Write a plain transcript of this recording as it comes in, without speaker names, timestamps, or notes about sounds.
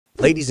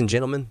Ladies and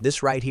gentlemen,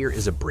 this right here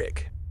is a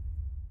brick.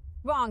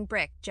 Wrong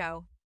brick,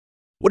 Joe.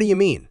 What do you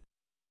mean?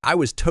 I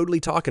was totally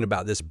talking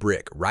about this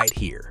brick right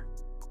here.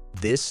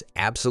 This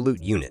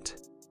absolute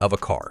unit of a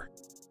car.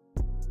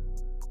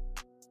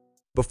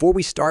 Before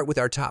we start with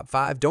our top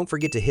 5, don't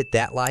forget to hit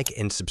that like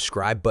and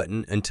subscribe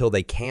button until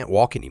they can't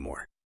walk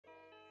anymore.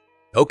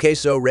 Okay,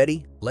 so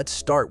ready? Let's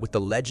start with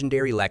the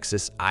legendary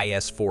Lexus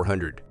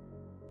IS400.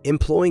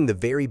 Employing the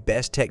very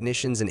best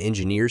technicians and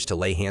engineers to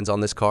lay hands on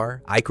this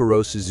car,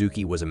 Ikaro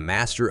Suzuki was a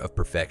master of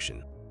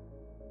perfection.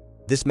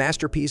 This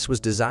masterpiece was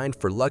designed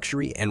for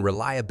luxury and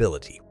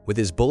reliability, with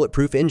his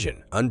bulletproof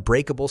engine,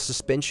 unbreakable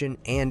suspension,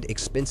 and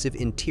expensive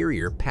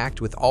interior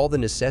packed with all the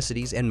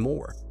necessities and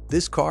more.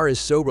 This car is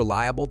so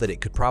reliable that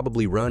it could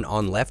probably run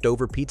on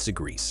leftover pizza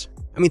grease.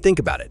 I mean, think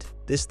about it.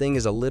 This thing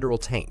is a literal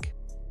tank.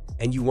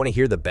 And you want to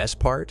hear the best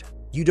part?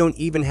 You don't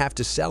even have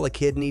to sell a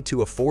kidney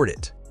to afford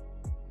it.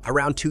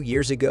 Around 2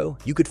 years ago,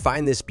 you could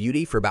find this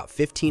beauty for about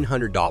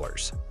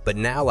 $1,500, but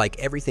now, like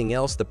everything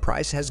else, the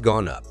price has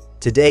gone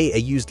up. Today, a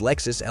used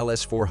Lexus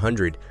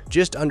LS400,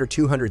 just under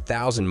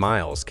 200,000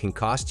 miles, can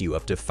cost you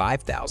up to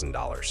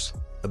 $5,000.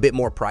 A bit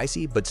more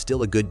pricey, but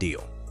still a good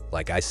deal.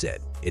 Like I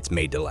said, it's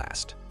made to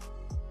last.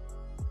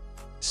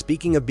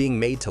 Speaking of being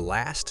made to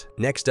last,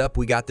 next up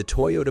we got the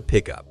Toyota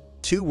pickup.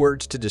 2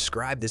 words to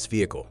describe this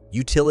vehicle: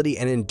 utility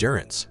and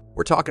endurance.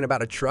 We're talking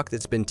about a truck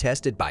that's been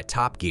tested by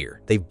Top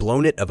Gear. They've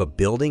blown it of a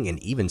building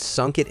and even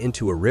sunk it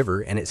into a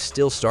river, and it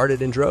still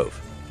started and drove.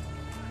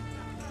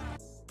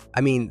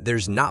 I mean,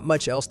 there's not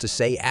much else to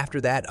say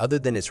after that other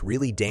than it's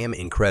really damn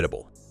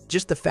incredible.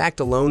 Just the fact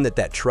alone that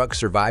that truck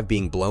survived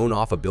being blown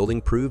off a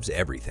building proves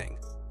everything.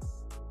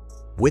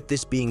 With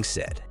this being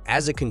said,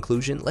 as a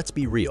conclusion, let's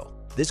be real.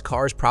 This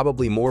car is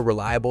probably more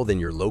reliable than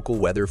your local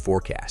weather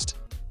forecast.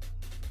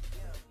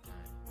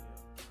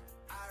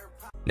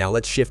 Now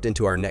let's shift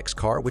into our next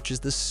car, which is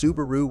the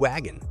Subaru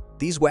wagon.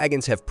 These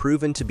wagons have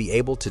proven to be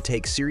able to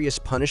take serious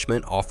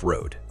punishment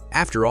off-road.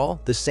 After all,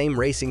 the same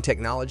racing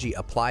technology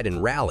applied in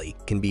rally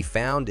can be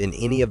found in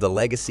any of the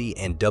Legacy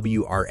and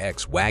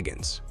WRX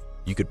wagons.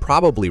 You could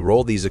probably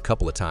roll these a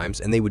couple of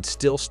times and they would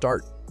still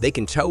start. They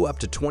can tow up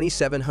to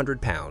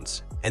 2,700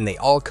 pounds, and they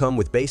all come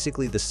with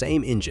basically the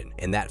same engine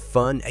and that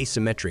fun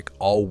asymmetric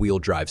all-wheel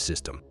drive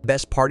system.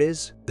 Best part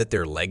is that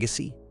their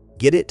legacy,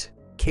 get it,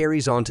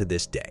 carries on to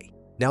this day.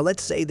 Now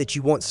let's say that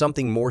you want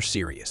something more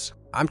serious.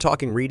 I'm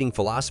talking reading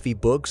philosophy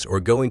books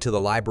or going to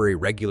the library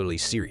regularly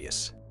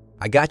serious.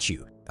 I got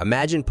you.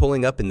 Imagine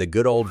pulling up in the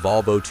good old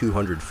Volvo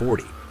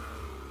 240. New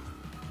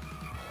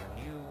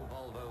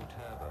Volvo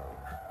Turbo,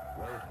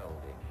 road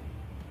holding,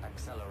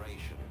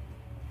 acceleration,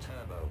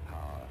 turbo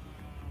power.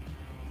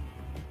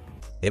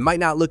 It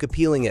might not look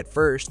appealing at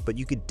first, but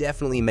you could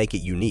definitely make it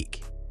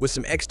unique. With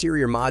some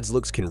exterior mods,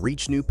 looks can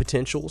reach new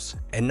potentials,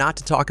 and not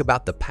to talk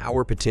about the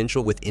power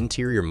potential with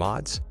interior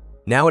mods.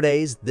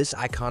 Nowadays, this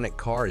iconic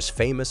car is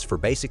famous for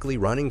basically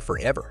running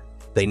forever.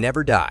 They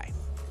never die.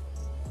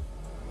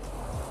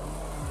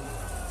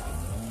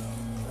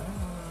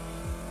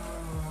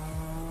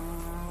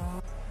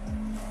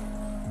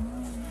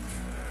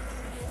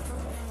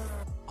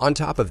 On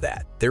top of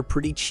that, they're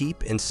pretty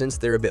cheap, and since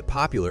they're a bit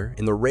popular,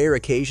 in the rare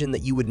occasion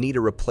that you would need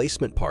a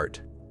replacement part,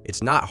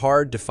 it's not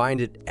hard to find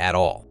it at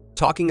all.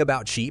 Talking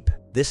about cheap,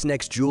 this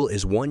next jewel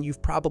is one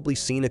you've probably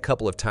seen a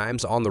couple of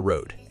times on the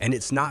road. And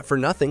it's not for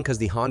nothing because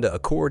the Honda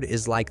Accord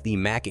is like the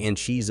mac and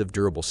cheese of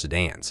durable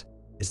sedans.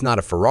 It's not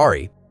a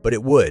Ferrari, but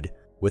it would,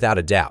 without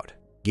a doubt,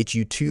 get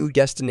you 2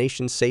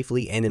 destinations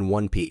safely and in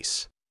one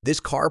piece. This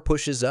car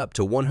pushes up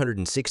to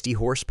 160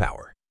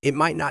 horsepower. It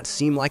might not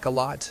seem like a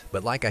lot,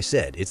 but like I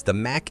said, it's the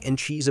mac and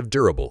cheese of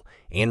durable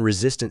and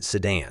resistant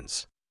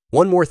sedans.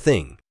 One more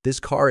thing, this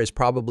car is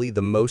probably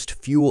the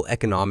most fuel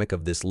economic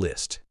of this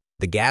list.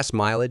 The gas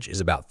mileage is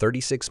about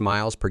 36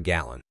 miles per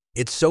gallon.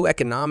 It's so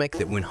economic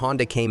that when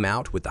Honda came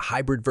out with the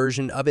hybrid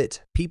version of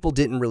it, people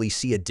didn't really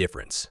see a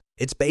difference.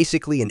 It's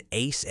basically an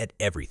ace at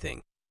everything.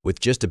 With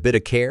just a bit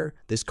of care,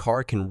 this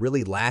car can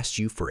really last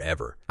you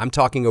forever. I'm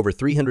talking over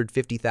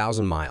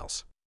 350,000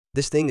 miles.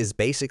 This thing is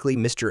basically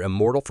Mr.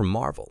 Immortal from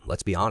Marvel,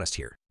 let's be honest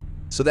here.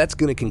 So that's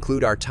going to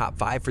conclude our top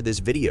 5 for this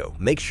video.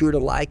 Make sure to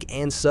like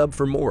and sub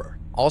for more.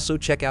 Also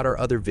check out our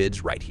other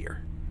vids right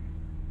here.